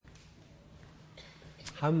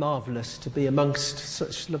How marvellous to be amongst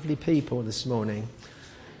such lovely people this morning.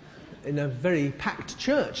 In a very packed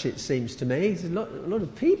church, it seems to me. There's a lot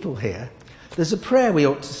of people here. There's a prayer we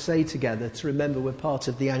ought to say together to remember we're part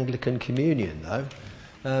of the Anglican Communion, though.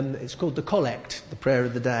 It's called the Collect, the prayer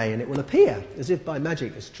of the day, and it will appear as if by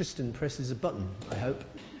magic as Tristan presses a button, I hope.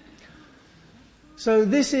 So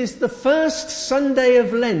this is the first Sunday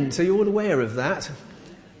of Lent. Are you all aware of that?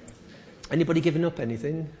 Anybody given up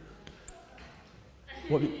anything?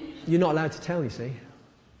 What, you're not allowed to tell, you see.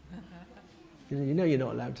 You know you're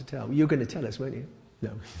not allowed to tell. You're going to tell us, won't you?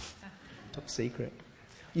 No. Top secret.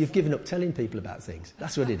 You've given up telling people about things.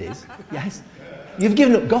 That's what it is. Yes. You've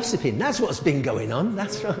given up gossiping. That's what's been going on.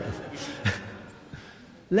 That's right.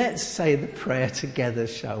 Let's say the prayer together,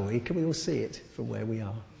 shall we? Can we all see it from where we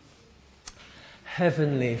are?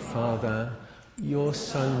 Heavenly Father, your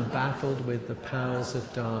Son battled with the powers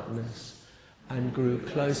of darkness and grew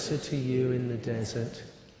closer to you in the desert.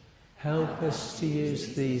 Help us to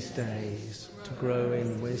use these days to grow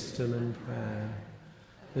in wisdom and prayer,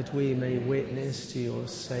 that we may witness to your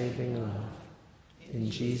saving love. In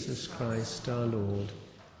Jesus Christ our Lord.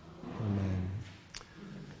 Amen.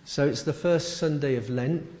 So it's the first Sunday of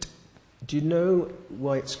Lent. Do you know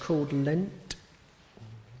why it's called Lent?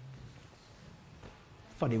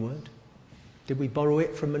 Funny word. Did we borrow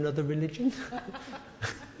it from another religion?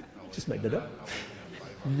 Just made that up.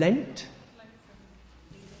 Lent.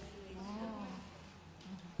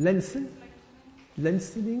 Lengthening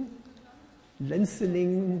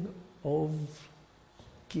of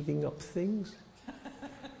giving up things.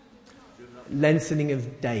 Lengthening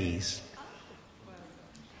of days.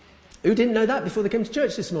 Who didn't know that before they came to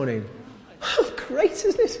church this morning? Oh, great,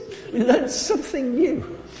 isn't it? We learned something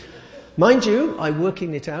new. Mind you, I'm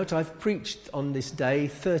working it out. I've preached on this day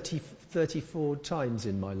 34 times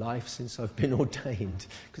in my life since I've been ordained,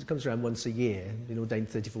 because it comes around once a year. I've been ordained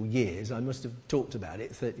 34 years. I must have talked about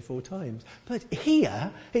it 34 times. But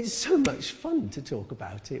here, it's so much fun to talk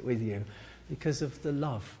about it with you because of the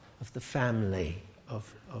love of the family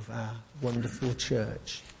of our wonderful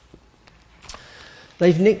church.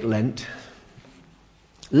 They've nicked Lent.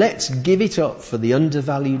 Let's give it up for the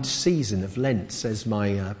undervalued season of Lent, says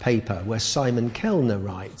my paper, where Simon Kellner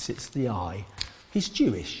writes. It's the I. He's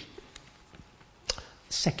Jewish.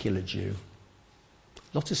 Secular Jew.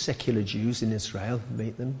 A lot of secular Jews in Israel,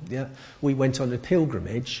 meet them. Yeah. We went on a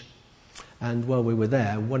pilgrimage, and while we were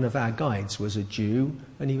there, one of our guides was a Jew,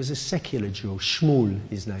 and he was a secular Jew. Shmuel,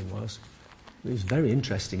 his name was. He was very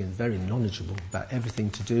interesting and very knowledgeable about everything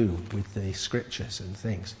to do with the scriptures and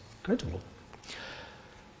things. Incredible.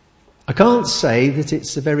 I can't say that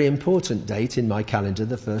it's a very important date in my calendar,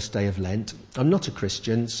 the first day of Lent. I'm not a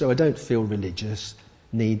Christian, so I don't feel a religious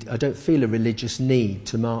need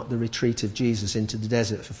to mark the retreat of Jesus into the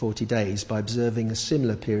desert for 40 days by observing a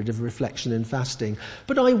similar period of reflection and fasting.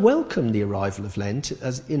 But I welcome the arrival of Lent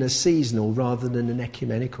as in a seasonal rather than an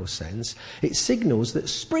ecumenical sense. It signals that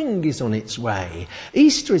spring is on its way.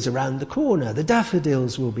 Easter is around the corner. The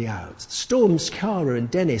daffodils will be out. The storms Chiara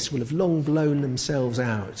and Dennis will have long blown themselves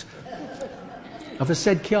out. Have I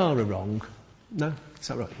said Chiara wrong? No? Is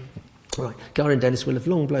that right? Right, Chiara and Dennis will have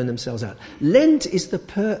long blown themselves out. Lent is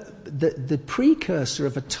the precursor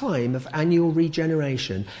of a time of annual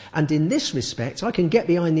regeneration, and in this respect I can get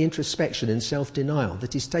behind the introspection and self-denial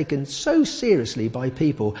that is taken so seriously by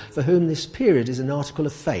people for whom this period is an article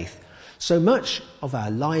of faith. So much of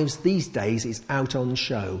our lives these days is out on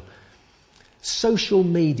show. Social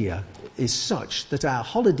media is such that our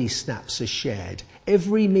holiday snaps are shared.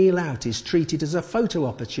 Every meal out is treated as a photo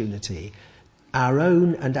opportunity. Our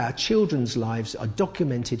own and our children's lives are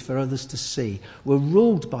documented for others to see. We're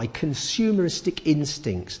ruled by consumeristic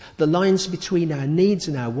instincts. The lines between our needs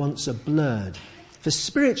and our wants are blurred. For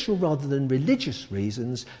spiritual rather than religious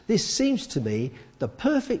reasons, this seems to me the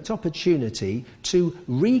perfect opportunity to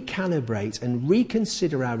recalibrate and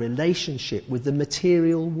reconsider our relationship with the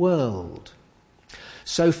material world.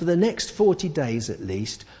 So for the next 40 days at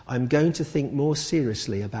least, I'm going to think more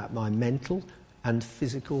seriously about my mental and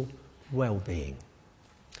physical well-being.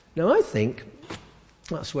 Now I think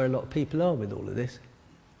that's where a lot of people are with all of this.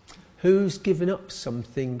 Who's given up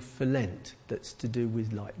something for Lent that's to do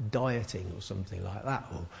with like dieting or something like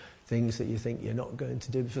that, or things that you think you're not going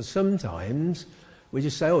to do? Because sometimes we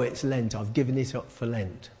just say, oh, it's Lent, I've given it up for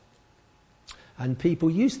Lent. And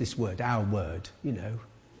people use this word, our word,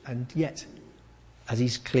 and yet, as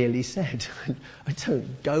he's clearly said, I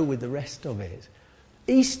don't go with the rest of it.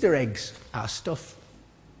 Easter eggs, our stuff.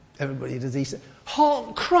 Everybody does Easter.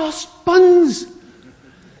 Hot cross buns.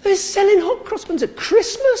 They're selling hot cross buns at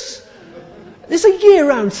Christmas. It's a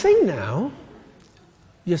year-round thing now.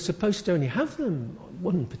 You're supposed to only have them on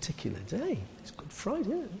one particular day. It's Good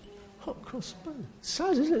Friday, isn't it? Hot cross bun.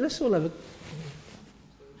 Sad, isn't it? Let's all have a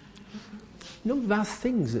number of our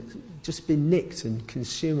things that just been nicked and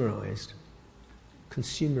consumerated,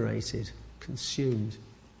 consumed.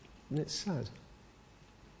 And it's sad.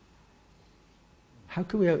 How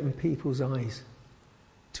can we open people's eyes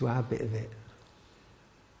to our bit of it?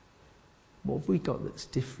 What have we got that's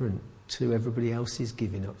different to everybody else's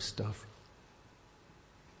giving up stuff?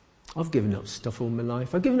 I've given up stuff all my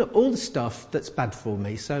life. I've given up all the stuff that's bad for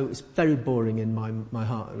me, so it's very boring in my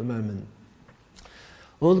heart at the moment.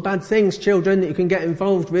 All the bad things, children, that you can get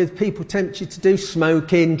involved with, people tempt you to do,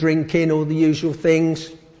 smoking, drinking, all the usual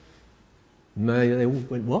things. They all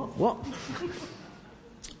went, what?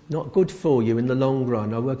 Not good for you in the long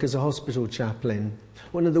run. I work as a hospital chaplain.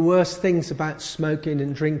 One of the worst things about smoking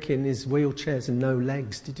and drinking is wheelchairs and no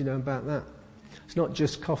legs. Did you know about that? It's not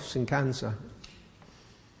just coughs and cancer.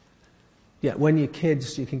 Yet when you're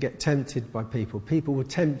kids, you can get tempted by people. People will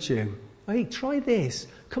tempt you. Hey, try this.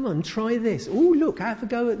 Come on, try this. Oh, look, have a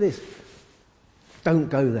go at this. Don't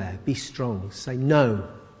go there. Be strong. Say no.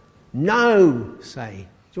 No, say. Do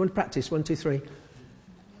you want to practice? 1, 2, 3.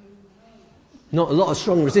 Not a lot of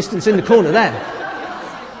strong resistance in the corner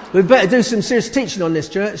there. We'd better do some serious teaching on this,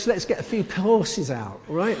 church. Let's get a few courses out,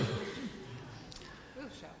 all right?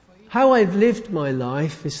 How I've lived my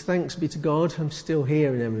life is, thanks be to God, I'm still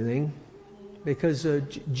here and everything. Because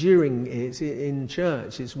during it, in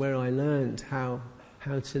church, it's where I learned how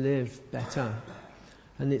to live better.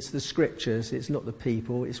 And it's the scriptures, it's not the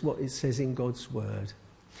people, it's what it says in God's word.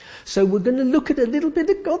 So we're going to look at a little bit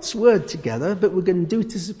of God's word together, but we're going to do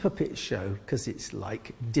it as a puppet show, because it's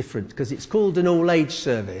like different, because it's called an all-age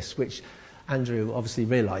service, which Andrew obviously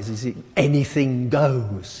realises anything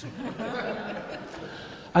goes.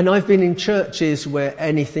 And I've been in churches where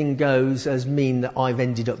anything goes as mean that I've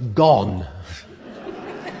ended up gone.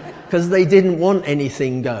 Because they didn't want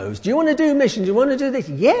anything goes. Do you want to do mission? Do you want to do this?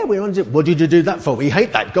 Yeah, we want to do it. What did you do that for? We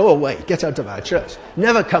hate that. Go away. Get out of our church.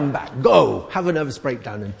 Never come back. Go. Have a nervous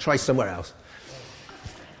breakdown and try somewhere else.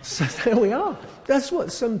 So there we are. That's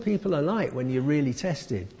what some people are like when you're really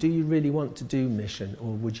tested. Do you really want to do mission,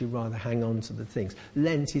 or would you rather hang on to the things?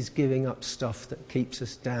 Lent is giving up stuff that keeps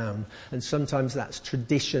us down. And sometimes that's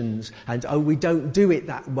traditions. And, we don't do it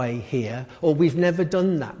that way here. Or we've never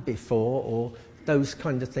done that before. Or those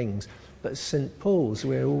kind of things. But St. Paul's,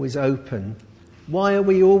 we're always open. Why are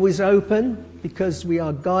we always open? Because we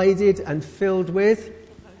are guided and filled with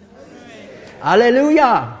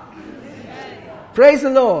Hallelujah! Praise the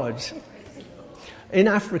Lord! In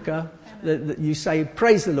Africa, you say,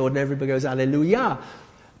 praise the Lord, and everybody goes, Hallelujah!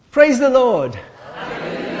 Praise the Lord!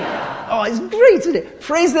 Hallelujah! Oh, it's great, isn't it?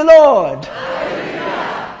 Praise the Lord!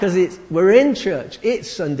 Because we're in church, it's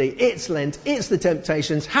Sunday, it's Lent, it's the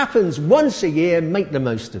temptations, happens once a year, make the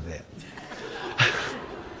most of it.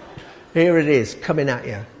 Here it is, coming at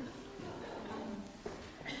you.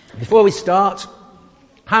 Before we start,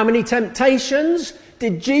 how many temptations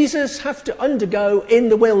did Jesus have to undergo in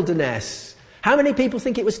the wilderness? How many people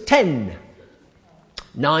think it was 10?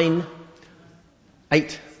 9,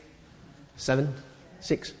 8, 7,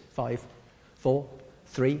 6, 5, 4,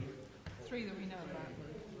 3. 3 that we know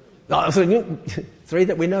about. 3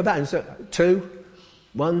 that we know about, and so 2,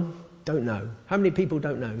 1, don't know. How many people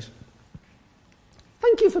don't know?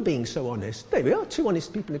 Thank you for being so honest. There we are, 2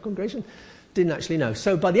 honest people in the congregation. Didn't actually know.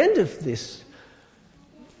 So by the end of this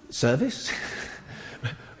service,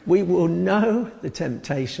 we will know the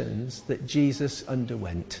temptations that Jesus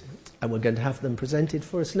underwent. And we're going to have them presented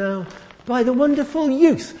for us now by the wonderful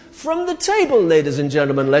youth from the table, ladies and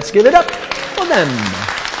gentlemen. Let's give it up for them.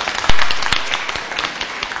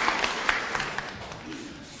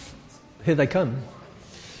 Here they come.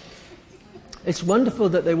 It's wonderful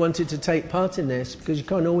that they wanted to take part in this, because you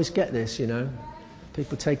can't always get this, you know.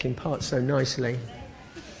 People taking part so nicely.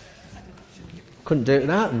 Couldn't do it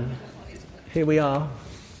without them. Here we are.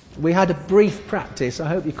 We had a brief practice. I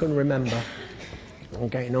hope you can remember. I'm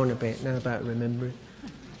getting on a bit now about remembering.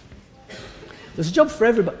 There's a job for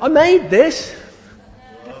everybody. I made this.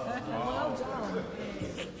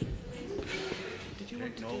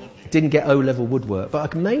 Didn't get O-level woodwork,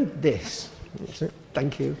 but I made this.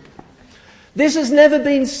 Thank you. This has never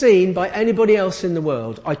been seen by anybody else in the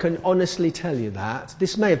world. I can honestly tell you that.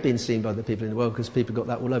 This may have been seen by the people in the world, because people got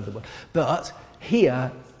that all over the world. But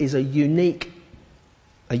here is a unique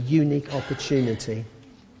opportunity.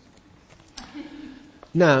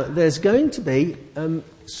 Now, there's going to be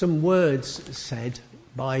some words said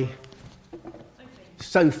by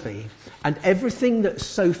Sophie. And everything that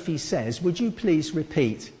Sophie says, would you please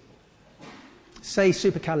repeat? Say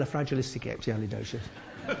supercalifragilisticexpialidocious.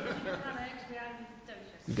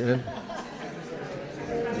 Good.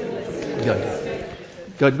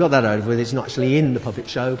 Good. Good. Got that over with. It's not actually in the puppet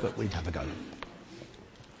show, but we'd have a go.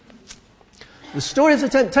 The story of the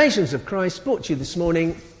temptations of Christ brought to you this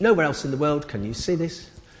morning. Nowhere else in the world can you see this.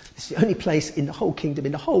 It's the only place in the whole kingdom,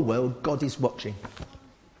 in the whole world, God is watching.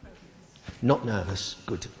 Not nervous.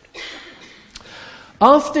 Good.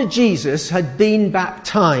 After Jesus had been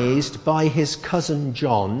baptized by his cousin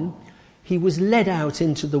John, he was led out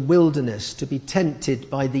into the wilderness to be tempted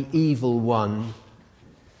by the evil one.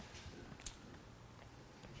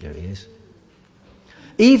 There he is.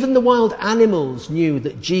 Even the wild animals knew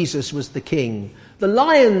that Jesus was the king. The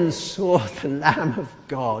lions saw the Lamb of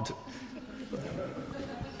God.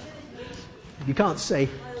 You can't see.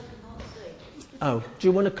 Oh, do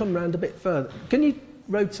you want to come round a bit further? Can you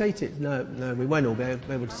rotate it? No, we won't all be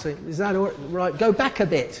able to see. Is that all right? Go back a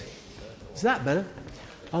bit. Is that better?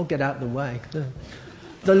 I'll get out of the way. No.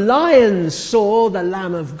 The lions saw the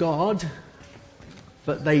Lamb of God,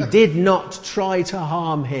 but they did not try to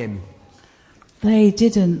harm him. They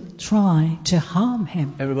didn't try to harm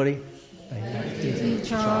him. Everybody? They didn't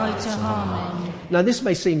try to harm him. Now, this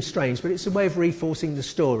may seem strange, but it's a way of reinforcing the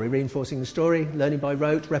story, learning by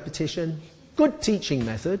rote, repetition. Good teaching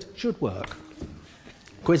method, should work.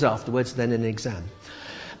 Quiz afterwards, then an exam.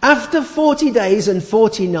 After 40 days and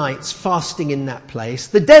 40 nights fasting in that place,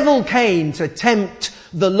 the devil came to tempt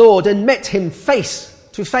the Lord and met him face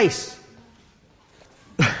to face.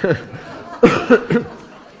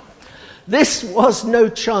 This was no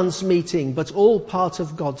chance meeting, but all part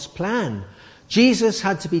of God's plan. Jesus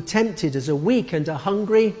had to be tempted as a weak and a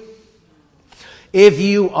hungry. If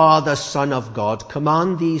you are the Son of God,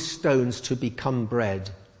 command these stones to become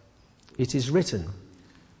bread. It is written,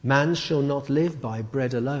 man shall not live by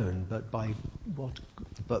bread alone, but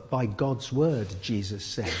by God's word, Jesus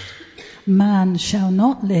said. Man shall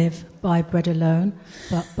not live by bread alone,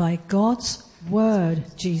 but by God's word,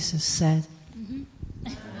 Jesus said.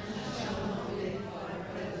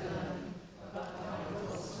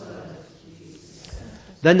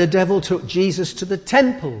 Then the devil took Jesus to the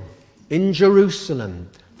temple in Jerusalem,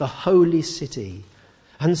 the holy city,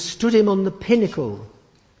 and stood him on the pinnacle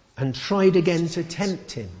and tried again to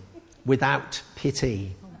tempt him without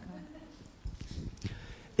pity.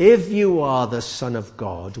 If you are the Son of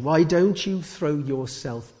God, why don't you throw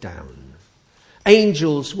yourself down?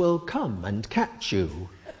 Angels will come and catch you.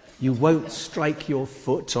 You won't strike your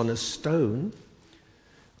foot on a stone.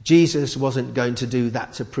 Jesus wasn't going to do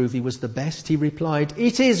that to prove he was the best. He replied,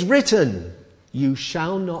 it is written, you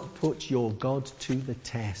shall not put your God to the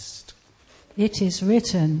test. It is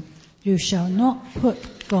written, you shall not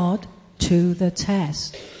put God to the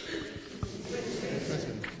test.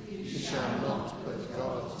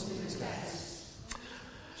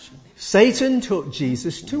 Satan took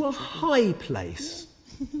Jesus to a high place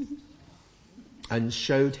and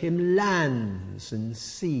showed him lands and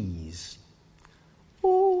seas.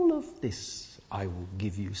 All of this I will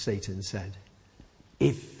give you, Satan said,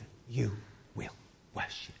 if you will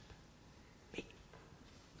worship me.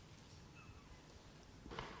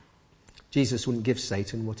 Jesus wouldn't give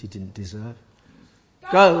Satan what he didn't deserve.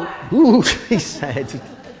 Go, ooh, he said.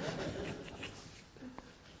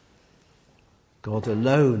 God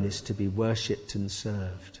alone is to be worshipped and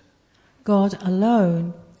served. God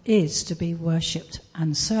alone is to be worshipped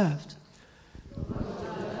and served.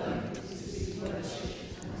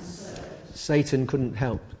 Satan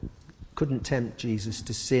couldn't tempt Jesus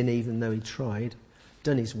to sin even though he tried.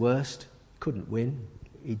 Done his worst, couldn't win.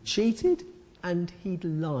 He'd cheated and he'd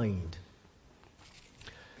lied.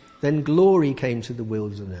 Then glory came to the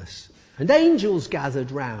wilderness and angels gathered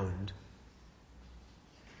round.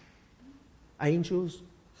 Angels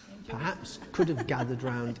perhaps could have gathered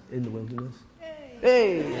round in the wilderness.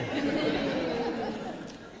 Hey!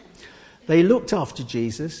 They looked after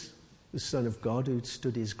Jesus, the Son of God, who'd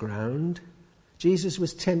stood his ground. Jesus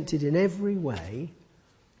was tempted in every way,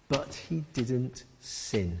 but he didn't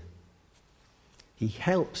sin. He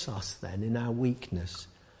helps us then in our weakness,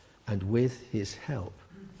 and with his help,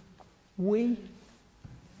 we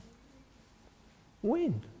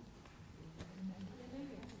win.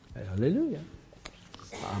 Hallelujah.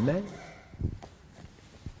 Amen.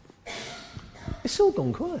 It's all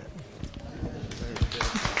gone quiet.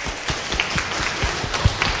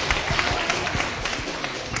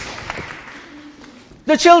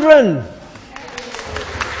 The children!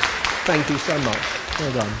 Thank you so much.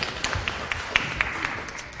 Well done.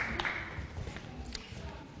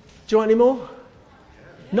 Do you want any more?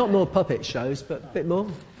 Not more puppet shows, but a bit more.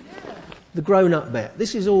 the grown-up bit.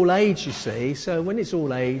 This is all age, you see, so when it's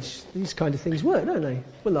all age, these kind of things work, don't they?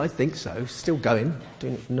 Well, I think so. Still going,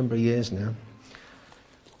 doing it for a number of years now.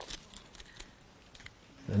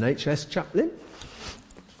 An HS chaplain.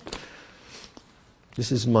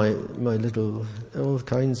 This is my little, all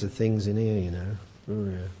kinds of things in here, you know. Oh,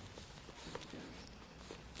 yeah.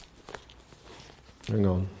 Hang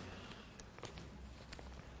on.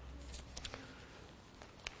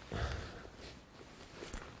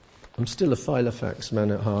 I'm still a Filofax man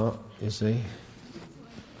at heart, you see.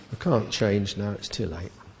 I can't change now, it's too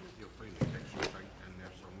late.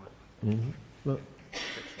 Mm-hmm. What?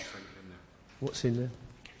 What's in there?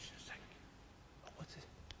 What's it?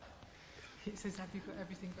 It says, have you got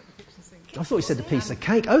everything but the kitchen sink? I thought you said a piece of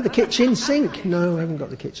cake. Oh, the kitchen sink. No, I haven't got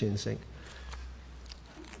the kitchen sink.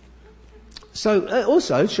 So,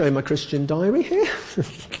 also showing my Christian diary here.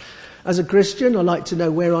 As a Christian, I like to know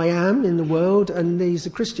where I am in the world, and these are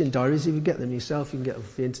Christian diaries. If you get them yourself, you can get them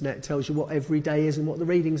off the internet. It tells you what every day is and what the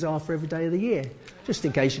readings are for every day of the year, just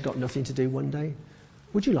in case you've got nothing to do one day.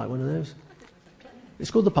 Would you like one of those? It's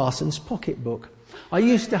called the Parson's Pocket Book. I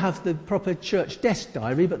used to have the proper church desk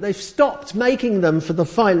diary, but they've stopped making them for the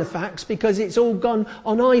Filofax because it's all gone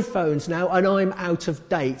on iPhones now, and I'm out of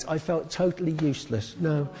date. I felt totally useless.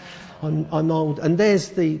 No. I'm old. And there's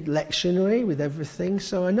the lectionary with everything,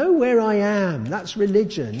 so I know where I am. That's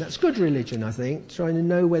religion. That's good religion, I think, trying to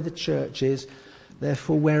know where the church is.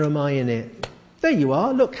 Therefore, where am I in it? There you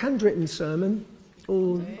are. Look, handwritten sermon.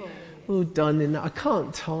 All done in that. I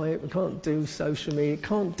can't type. I can't do social media.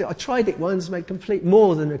 I tried it once, made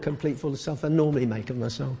more than a complete fool of self I normally make of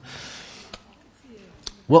myself.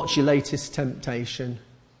 What's your latest temptation?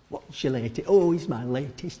 What's your latest? Oh, it's my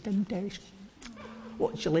latest temptation.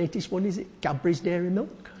 What's your latest one? Is it Cadbury's Dairy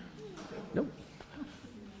Milk? No.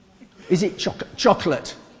 Is it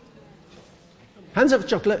chocolate? Hands up for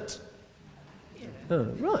chocolate. Oh,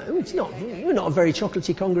 right, it's not. We're not a very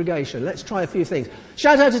chocolatey congregation. Let's try a few things.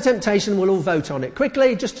 Shout out to temptation, we'll all vote on it.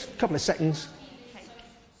 Quickly, just a couple of seconds.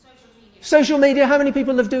 Social media, how many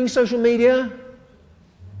people are doing social media?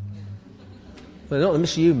 Well, they're not going to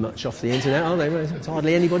miss you much off the internet, are they? There's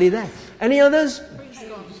hardly anybody there. Any others?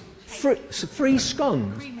 Free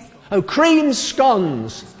scones. Oh, cream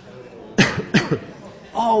scones.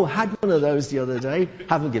 Oh, had one of those the other day.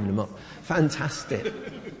 Haven't given them up. Fantastic.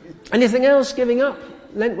 Anything else giving up,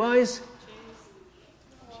 Lent-wise?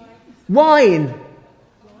 Wine.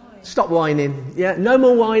 Stop whining. Yeah, no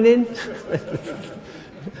more whining.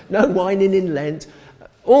 No whining in Lent.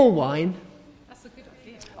 All wine. That's a good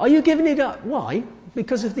idea. Are you giving it up? Why?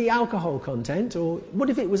 Because of the alcohol content? Or what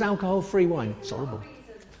if it was alcohol-free wine? It's horrible.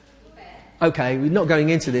 Okay, we're not going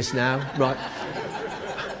into this now. Right.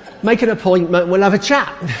 Make an appointment, we'll have a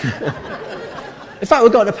chat. In fact, we'll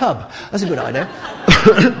go to a pub. That's a good idea.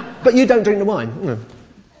 But you don't drink the wine. No.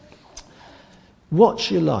 Watch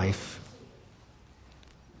your life.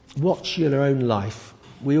 Watch your own life.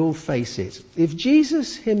 We all face it. If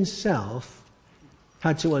Jesus himself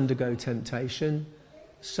had to undergo temptation,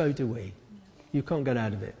 so do we. You can't get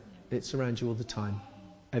out of it. It's around you all the time,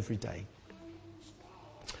 every day.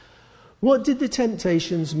 What did the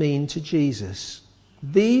temptations mean to Jesus?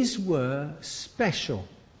 These were special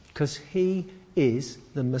because he is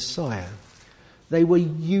the Messiah. They were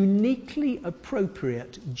uniquely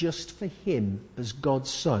appropriate just for him as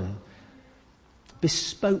God's Son.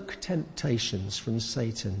 Bespoke temptations from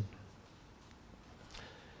Satan.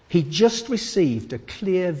 He just received a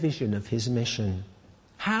clear vision of his mission.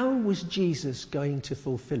 How was Jesus going to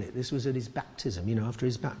fulfill it? This was at his baptism, after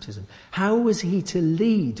his baptism. How was he to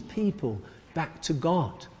lead people back to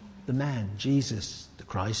God? The man, Jesus, the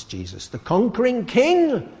Christ Jesus, the conquering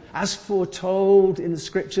king, as foretold in the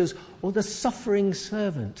scriptures, or the suffering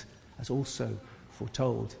servant, as also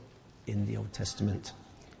foretold in the Old Testament.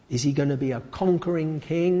 Is he going to be a conquering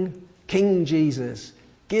king? King Jesus,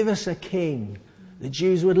 give us a king. The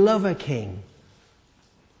Jews would love a king.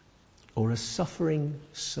 Or a suffering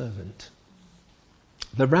servant.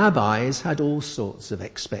 The rabbis had all sorts of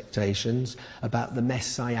expectations about the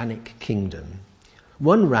messianic kingdom.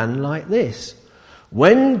 One ran like this: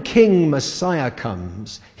 when King Messiah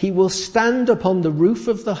comes, he will stand upon the roof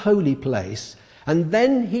of the holy place, and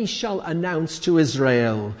then he shall announce to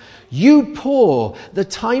Israel, "You poor, the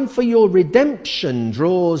time for your redemption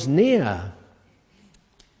draws near."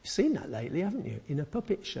 You've seen that lately, haven't you? In a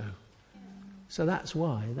puppet show. So that's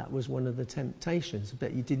why that was one of the temptations. I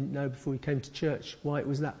bet you didn't know before you came to church why it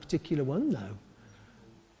was that particular one, though.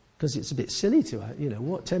 Because it's a bit silly to,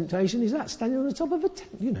 what temptation is that? Standing on the top of a tent?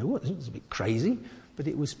 It's a bit crazy. But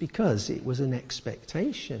it was because it was an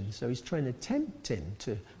expectation. So he's trying to tempt him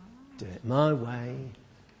to do it my way.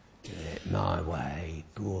 Do it my way.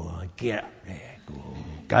 Go on, get up there. Go on,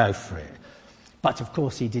 go for it. But of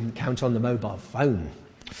course he didn't count on the mobile phone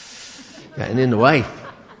getting in the way.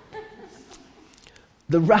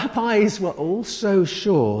 The rabbis were also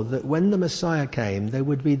sure that when the Messiah came, there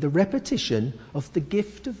would be the repetition of the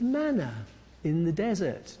gift of manna in the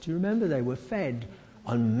desert. Do you remember? They were fed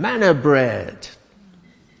on manna bread.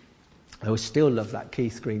 I still love that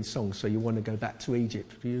Keith Green song, So You Want to Go Back to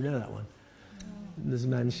Egypt. Do you know that one? There's a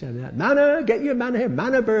man shouting out, manna, get your manna here,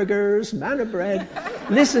 manna burgers, manna bread.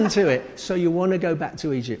 Listen to it. So You Want to Go Back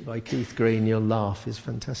to Egypt by Keith Green. You'll laugh. It's a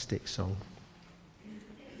fantastic song.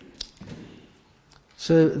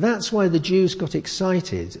 So that's why the Jews got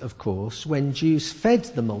excited, of course, when Jesus fed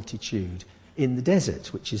the multitude in the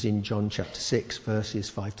desert, which is in John chapter 6, verses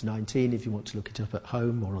 5 to 19, if you want to look it up at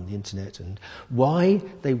home or on the internet, and why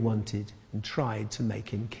they wanted and tried to make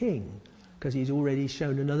him king. Because he's already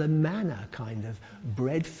shown another manna kind of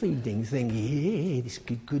bread feeding thing. Yeah, this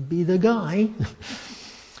could be the guy.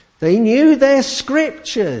 They knew their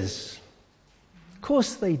scriptures. Of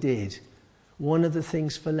course they did. One of the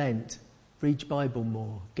things for Lent, read your Bible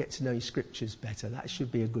more, get to know your scriptures better. That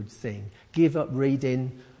should be a good thing. Give up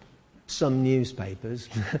reading some newspapers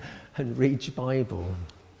and read your Bible.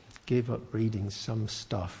 Give up reading some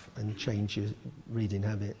stuff and change your reading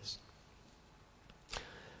habits.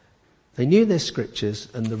 They knew their scriptures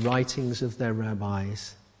and the writings of their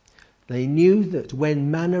rabbis. They knew that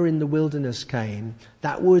when manna in the wilderness came,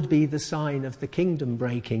 that would be the sign of the kingdom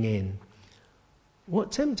breaking in.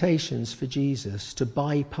 What temptations for Jesus to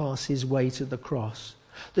bypass his way to the cross,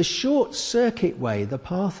 the short circuit way, the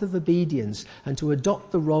path of obedience, and to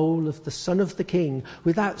adopt the role of the Son of the King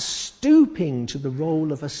without stooping to the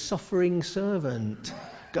role of a suffering servant.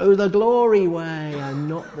 Go the glory way and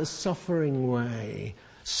not the suffering way.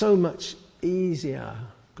 So much easier.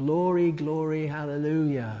 Glory, glory,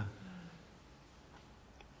 hallelujah.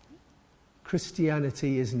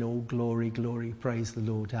 Christianity isn't all glory, glory, praise the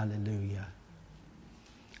Lord, hallelujah.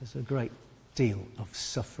 There's a great deal of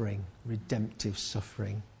suffering, redemptive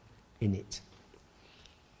suffering in it,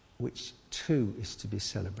 which too is to be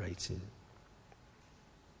celebrated.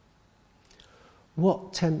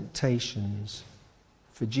 What temptations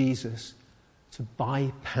for Jesus to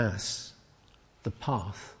bypass the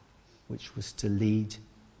path which was to lead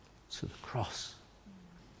to the cross,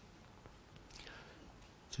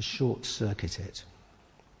 to short-circuit it.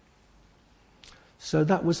 So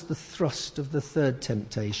that was the thrust of the third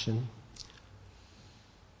temptation,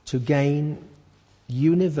 to gain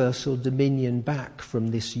universal dominion back from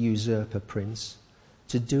this usurper prince,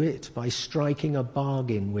 to do it by striking a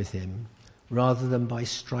bargain with him rather than by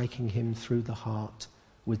striking him through the heart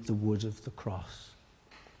with the wood of the cross.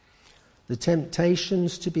 The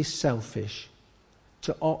temptations to be selfish,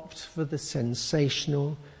 to opt for the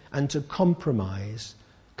sensational and to compromise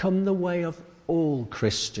come the way of all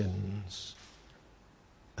Christians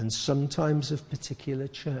and sometimes of particular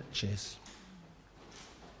churches.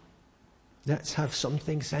 Let's have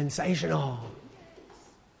something sensational.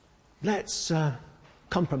 Let's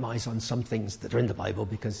compromise on some things that are in the Bible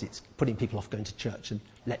because it's putting people off going to church, and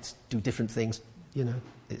let's do different things. You know,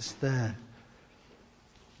 it's there.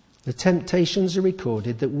 The temptations are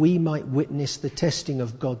recorded that we might witness the testing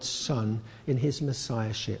of God's Son in his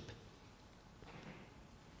Messiahship.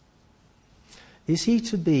 Is he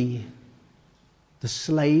to be the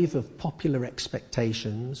slave of popular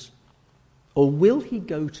expectations, or will he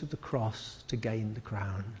go to the cross to gain the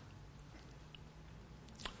crown?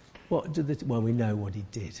 Well, we know what he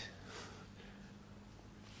did.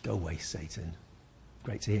 Go away, Satan.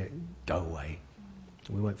 Great to hear it. Go away.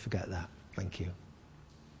 We won't forget that. Thank you.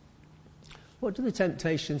 What do the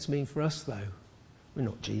temptations mean for us, though? We're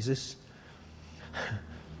not Jesus.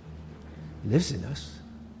 He lives in us.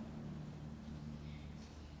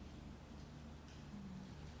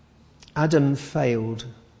 Adam failed.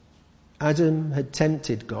 Adam had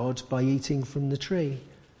tempted God by eating from the tree.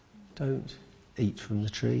 Don't eat from the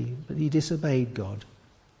tree. But he disobeyed God,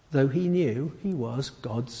 though he knew he was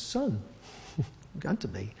God's son. Had to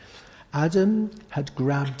be. Adam had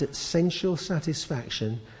grabbed at sensual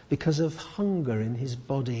satisfaction because of hunger in his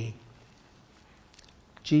body.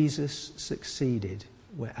 Jesus succeeded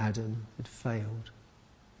where Adam had failed.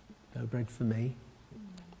 No bread for me.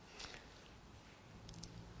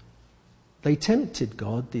 They tempted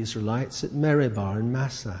God, the Israelites, at Meribah and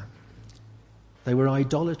Massah. They were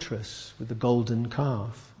idolatrous with the golden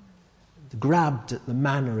calf. They grabbed at the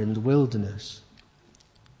manna in the wilderness.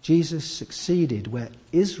 Jesus succeeded where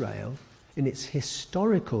Israel, in its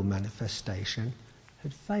historical manifestation,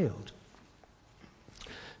 had failed.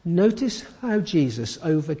 Notice how Jesus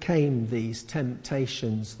overcame these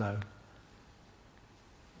temptations, though.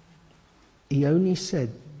 He only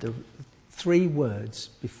said the 3 words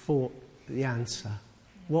before the answer.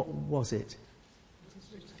 What was it?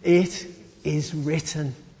 It is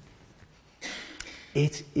written.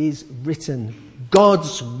 It is written.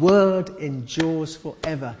 God's word endures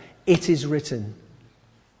forever. It is written.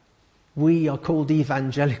 We are called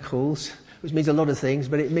evangelicals, which means a lot of things,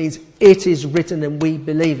 but it means it is written and we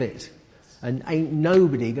believe it. And ain't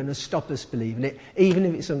nobody going to stop us believing it, even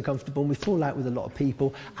if it's uncomfortable and we fall out with a lot of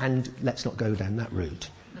people, and let's not go down that route.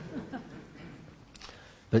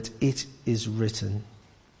 But it is written.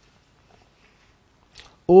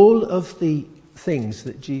 All of the things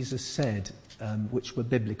that Jesus said, which were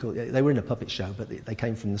biblical, they were in a puppet show, but they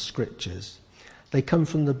came from the scriptures. They come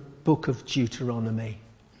from the book of Deuteronomy.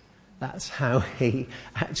 That's how he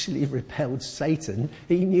actually repelled Satan.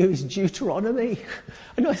 He knew his Deuteronomy.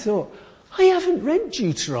 And I thought, I haven't read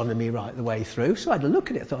Deuteronomy right the way through. So I had a look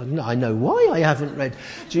at it. I thought, no, I know why I haven't read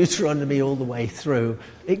Deuteronomy all the way through.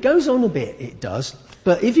 It goes on a bit, it does.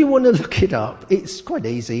 But if you want to look it up, it's quite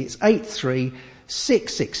easy. It's 8:3,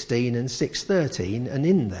 6:16 and 6:13. And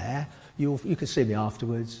in there, you can see me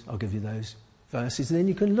afterwards. I'll give you those verses, and then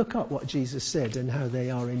you can look up what Jesus said and how they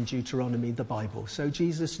are in Deuteronomy, the Bible. So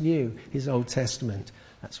Jesus knew his Old Testament.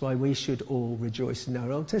 That's why we should all rejoice in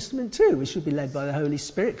our Old Testament too. We should be led by the Holy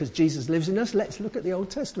Spirit because Jesus lives in us. Let's look at the Old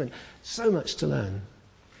Testament. So much to learn.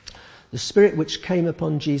 The Spirit which came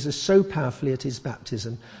upon Jesus so powerfully at his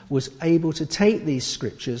baptism was able to take these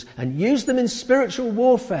scriptures and use them in spiritual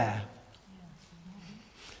warfare.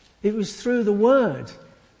 It was through the Word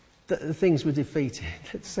that the things were defeated,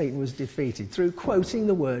 that Satan was defeated, through quoting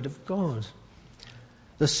the Word of God.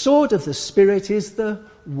 The sword of the Spirit is the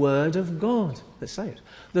Word of God. Let's say it.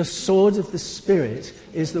 The sword of the Spirit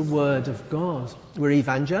is the Word of God. We're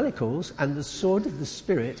evangelicals, and the sword of the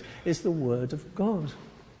Spirit is the Word of God.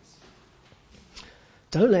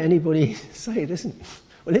 Don't let anybody say it isn't.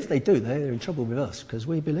 Well, if they do, they're in trouble with us, because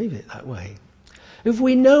we believe it that way. If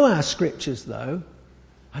we know our scriptures, though,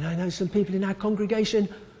 and I know some people in our congregation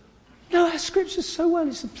know our scriptures so well,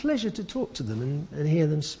 it's a pleasure to talk to them and hear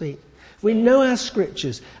them speak. If we know our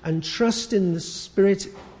scriptures and trust in the Spirit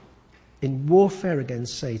in warfare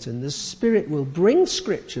against Satan, the Spirit will bring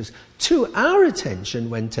scriptures to our attention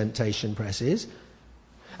when temptation presses.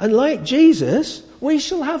 And like Jesus, we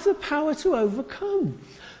shall have the power to overcome.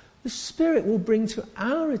 The Spirit will bring to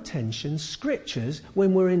our attention scriptures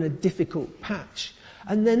when we're in a difficult patch.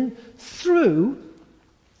 And then through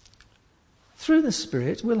the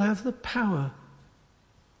Spirit, we'll have the power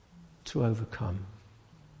to overcome.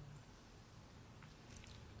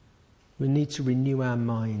 We need to renew our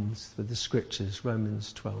minds with the scriptures,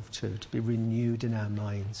 Romans 12:2, to be renewed in our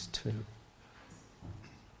minds too.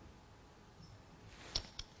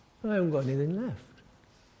 I haven't got anything left.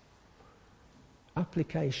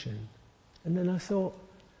 Application. And then I thought,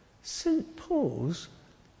 St. Paul's,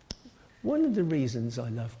 one of the reasons I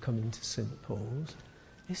love coming to St. Paul's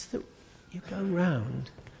is that you go round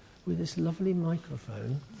with this lovely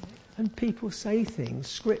microphone and people say things,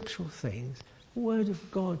 scriptural things, Word of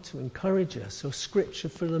God to encourage us, or scripture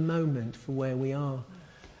for the moment, for where we are.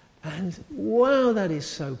 And wow, that is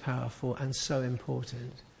so powerful and so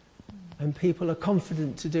important. And people are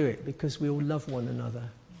confident to do it because we all love one another.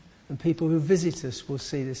 And people who visit us will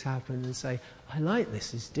see this happen and say, I like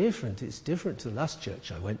this, it's different. It's different to the last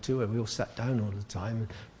church I went to where we all sat down all the time and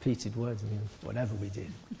repeated words and whatever we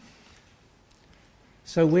did.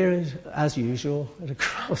 So we're, as usual, at a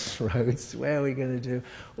crossroads. Where are we going to do?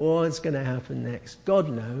 What's going to happen next? God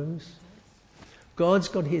knows. God's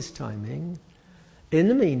got his timing. In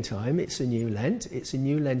the meantime, it's a new Lent. It's a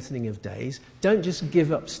new lengthening of days. Don't just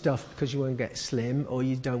give up stuff because you want to get slim, or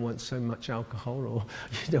you don't want so much alcohol, or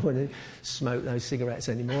you don't want to smoke those cigarettes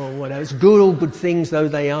anymore, or whatever. It's good, all good things though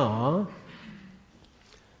they are.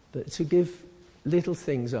 But to give little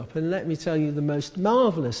things up. And let me tell you, the most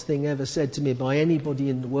marvellous thing ever said to me by anybody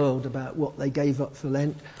in the world about what they gave up for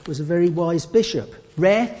Lent was a very wise bishop.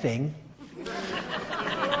 Rare thing.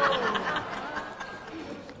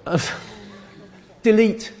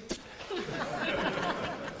 Delete.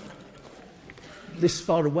 This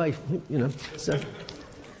far away, you know. So,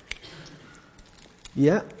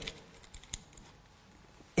 yeah.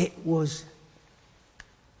 It was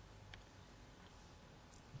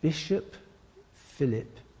Bishop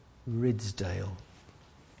Philip Ridsdale.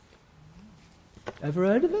 Ever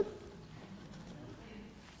heard of him?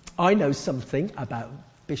 I know something about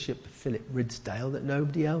Bishop Philip Ridsdale that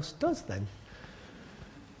nobody else does then.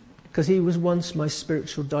 Because he was once my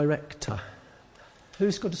spiritual director.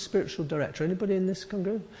 Who's got a spiritual director? Anybody in this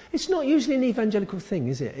congregation? It's not usually an evangelical thing,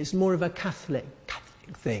 is it? It's more of a Catholic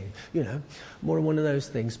thing, more of one of those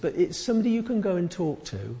things. But it's somebody you can go and talk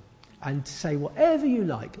to and say whatever you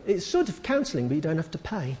like. It's sort of counselling, but you don't have to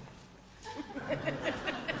pay.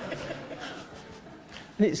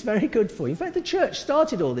 And it's very good for you. In fact, the church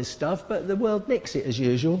started all this stuff, but the world nicks it as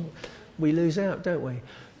usual. We lose out, don't we?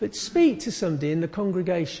 But speak to somebody in the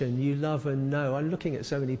congregation you love and know. I'm looking at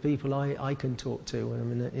so many people I can talk to when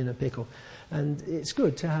I'm in a pickle. And it's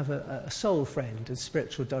good to have a soul friend, a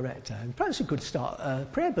spiritual director. And perhaps we could start a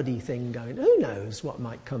prayer buddy thing going. Who knows what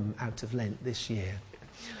might come out of Lent this year?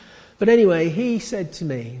 But anyway, he said to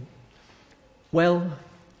me, well,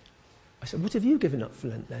 I said, what have you given up for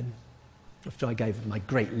Lent then? After I gave him my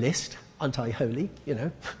great list, aren't I holy,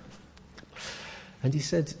 And he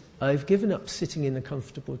said, I've given up sitting in a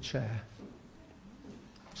comfortable chair.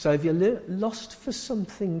 So if you're lost for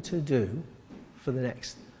something to do for the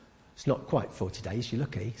next, it's not quite 40 days, you're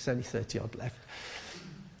lucky, it's only 30 odd left.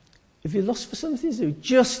 If you're lost for something to do,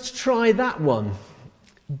 just try that one.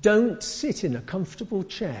 Don't sit in a comfortable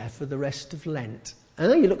chair for the rest of Lent. I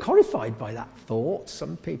know you look horrified by that thought,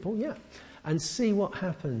 some people, yeah. And see what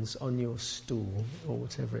happens on your stool, or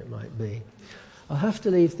whatever it might be. I'll have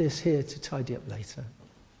to leave this here to tidy up later.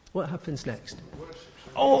 What happens next?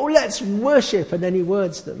 Oh, let's worship, and any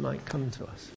words that might come to us.